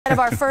Of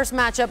our first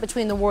matchup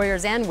between the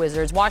Warriors and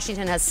Wizards,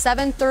 Washington has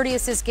 7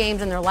 30-assist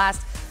games in their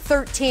last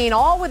 13,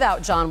 all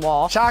without John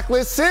Wall.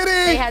 Chocolate City!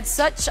 They had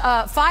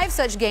 5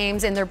 such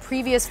games in their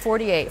previous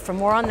 48. For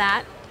more on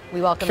that, we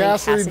welcome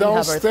Cassidy, don't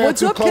Hubbard. stand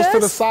too close to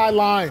the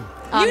sideline.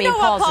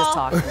 Paul's just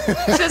talking.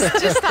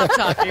 just stop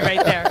talking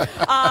right there.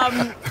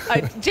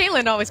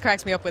 Jalen always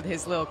cracks me up with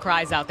his little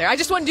cries out there. I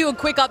just want to do a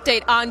quick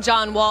update on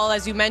John Wall,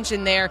 as you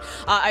mentioned there.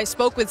 I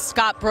spoke with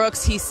Scott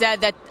Brooks. He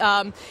said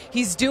that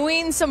he's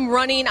doing some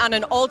running on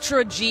an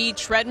Ultra G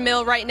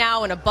treadmill right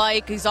now and a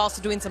bike. He's also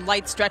doing some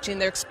light stretching.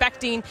 They're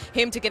expecting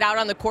him to get out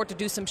on the court to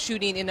do some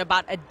shooting in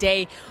about a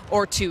day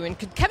or two. And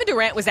Kevin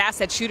Durant was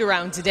asked at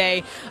shoot-around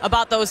today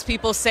about those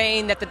people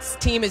saying that this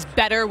team is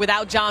better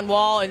without John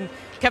Wall, and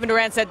Kevin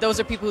Durant said those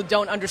are people who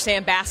don't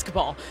understand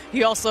basketball.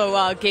 He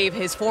also gave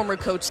his former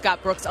coach,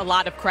 Scott Brooks, a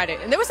lot of credit.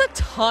 And there was a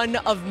ton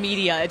of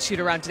media at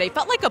shoot-around today.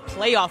 Felt like a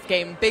playoff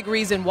game. Big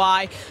reason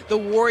why the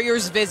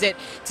Warriors' visit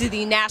to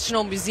the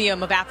National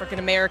Museum of African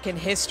American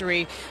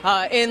History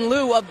in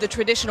lieu of the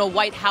traditional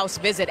White House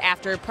visit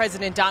after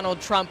President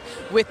Donald Trump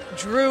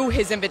withdrew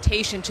his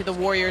invitation to the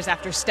Warriors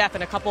after Steph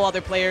and a couple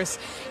other players,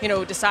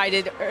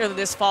 decided earlier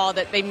this fall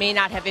that they may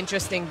not have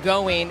interest in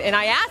going. And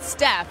I asked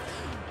Steph,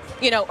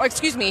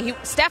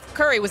 Steph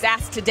Curry was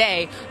asked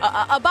today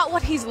about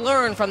what he's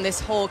learned from this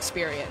whole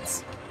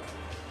experience.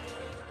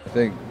 I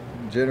think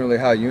generally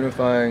how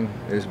unifying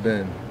it's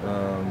been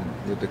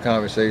with the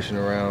conversation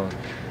around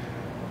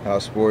how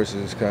sports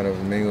is kind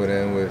of mingled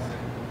in with,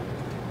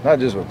 not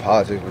just with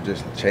politics, but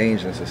just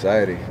change in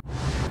society.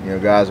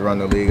 Guys around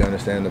the league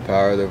understand the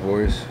power of their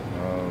voice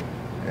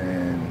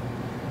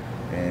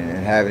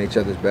and having each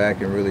other's back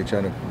and really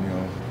trying to,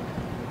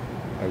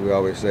 like we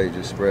always say,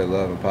 just spread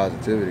love and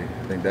positivity.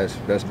 I think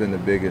that's been the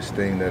biggest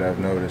thing that I've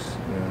noticed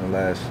in the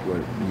last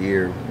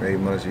year, 8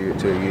 months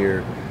to a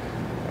year,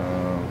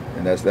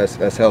 and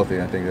that's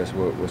healthy. I think that's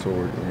what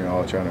we're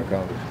all trying to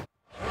accomplish.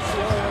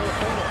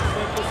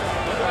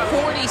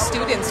 40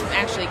 students from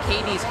actually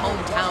KD's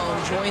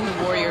hometown joined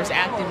the Warriors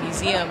at the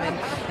museum, and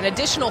an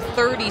additional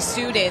 30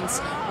 students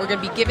were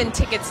going to be given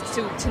tickets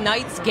to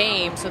tonight's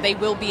game, so they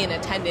will be in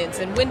attendance.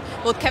 And when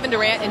both Kevin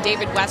Durant and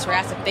David West were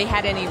asked if they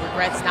had any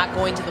regrets not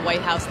going to the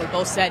White House, they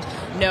both said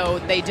no,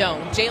 they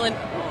don't. Jalen,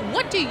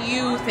 what do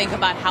you think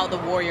about how the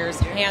Warriors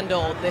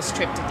handled this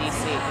trip to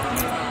D.C.?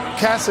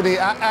 Cassidy,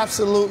 I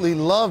absolutely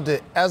loved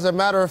it. As a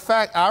matter of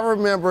fact, I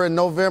remember in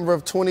November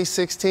of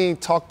 2016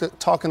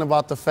 talking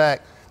about the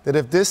fact that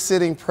if this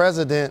sitting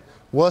president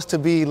was to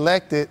be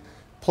elected,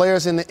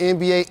 players in the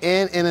NBA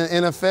and in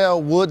the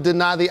NFL would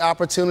deny the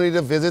opportunity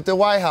to visit the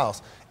White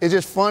House. It's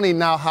just funny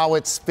now how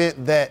it's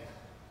spent that,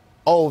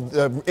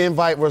 the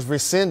invite was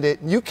rescinded.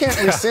 You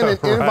can't rescind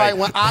an invite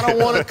when I don't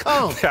want to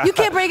come. You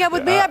can't break up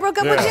with me, I broke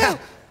up with you.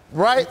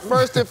 Right,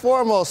 first and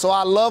foremost. So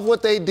I love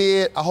what they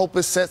did. I hope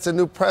it sets a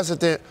new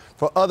precedent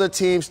for other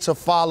teams to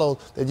follow,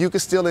 that you can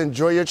still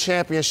enjoy your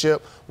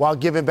championship while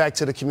giving back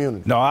to the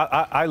community. No,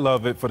 I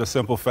love it for the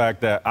simple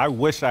fact that I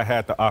wish I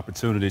had the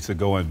opportunity to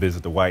go and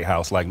visit the White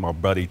House like my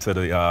buddy to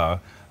the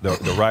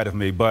right of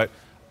me. But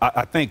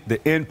I think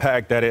the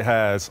impact that it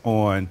has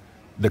on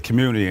the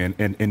community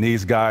and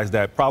these guys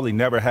that probably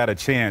never had a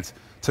chance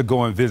to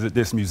go and visit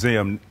this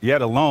museum,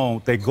 yet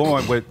alone they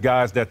going with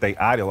guys that they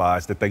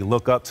idolize, that they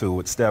look up to,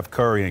 with Steph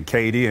Curry and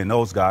KD and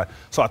those guys.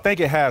 So I think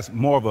it has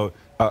more of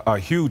a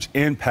huge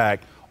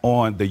impact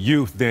on the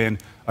youth than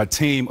a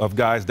team of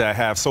guys that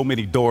have so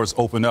many doors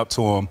open up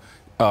to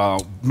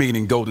them,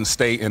 meaning Golden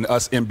State and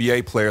us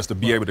NBA players, to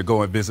be able to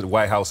go and visit the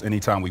White House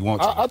anytime we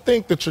want to. I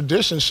think the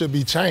tradition should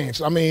be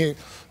changed. I mean,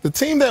 the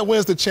team that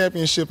wins the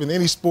championship in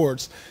any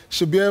sports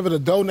should be able to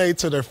donate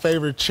to their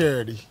favorite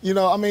charity.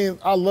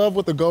 I love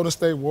what the Golden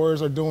State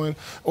Warriors are doing,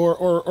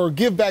 or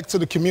give back to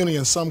the community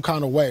in some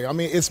kind of way. I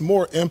mean, it's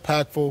more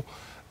impactful.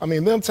 I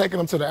mean, them taking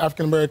them to the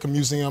African American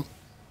Museum.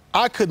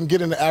 I couldn't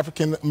get in the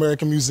African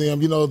American Museum.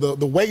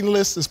 The waiting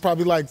list is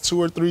probably like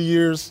 2 or 3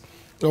 years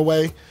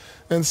away.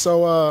 And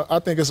so I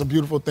think it's a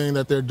beautiful thing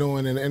that they're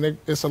doing, and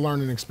it's a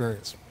learning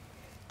experience.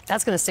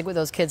 That's going to stick with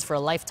those kids for a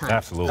lifetime.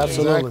 Absolutely.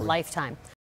 Absolutely. Lifetime.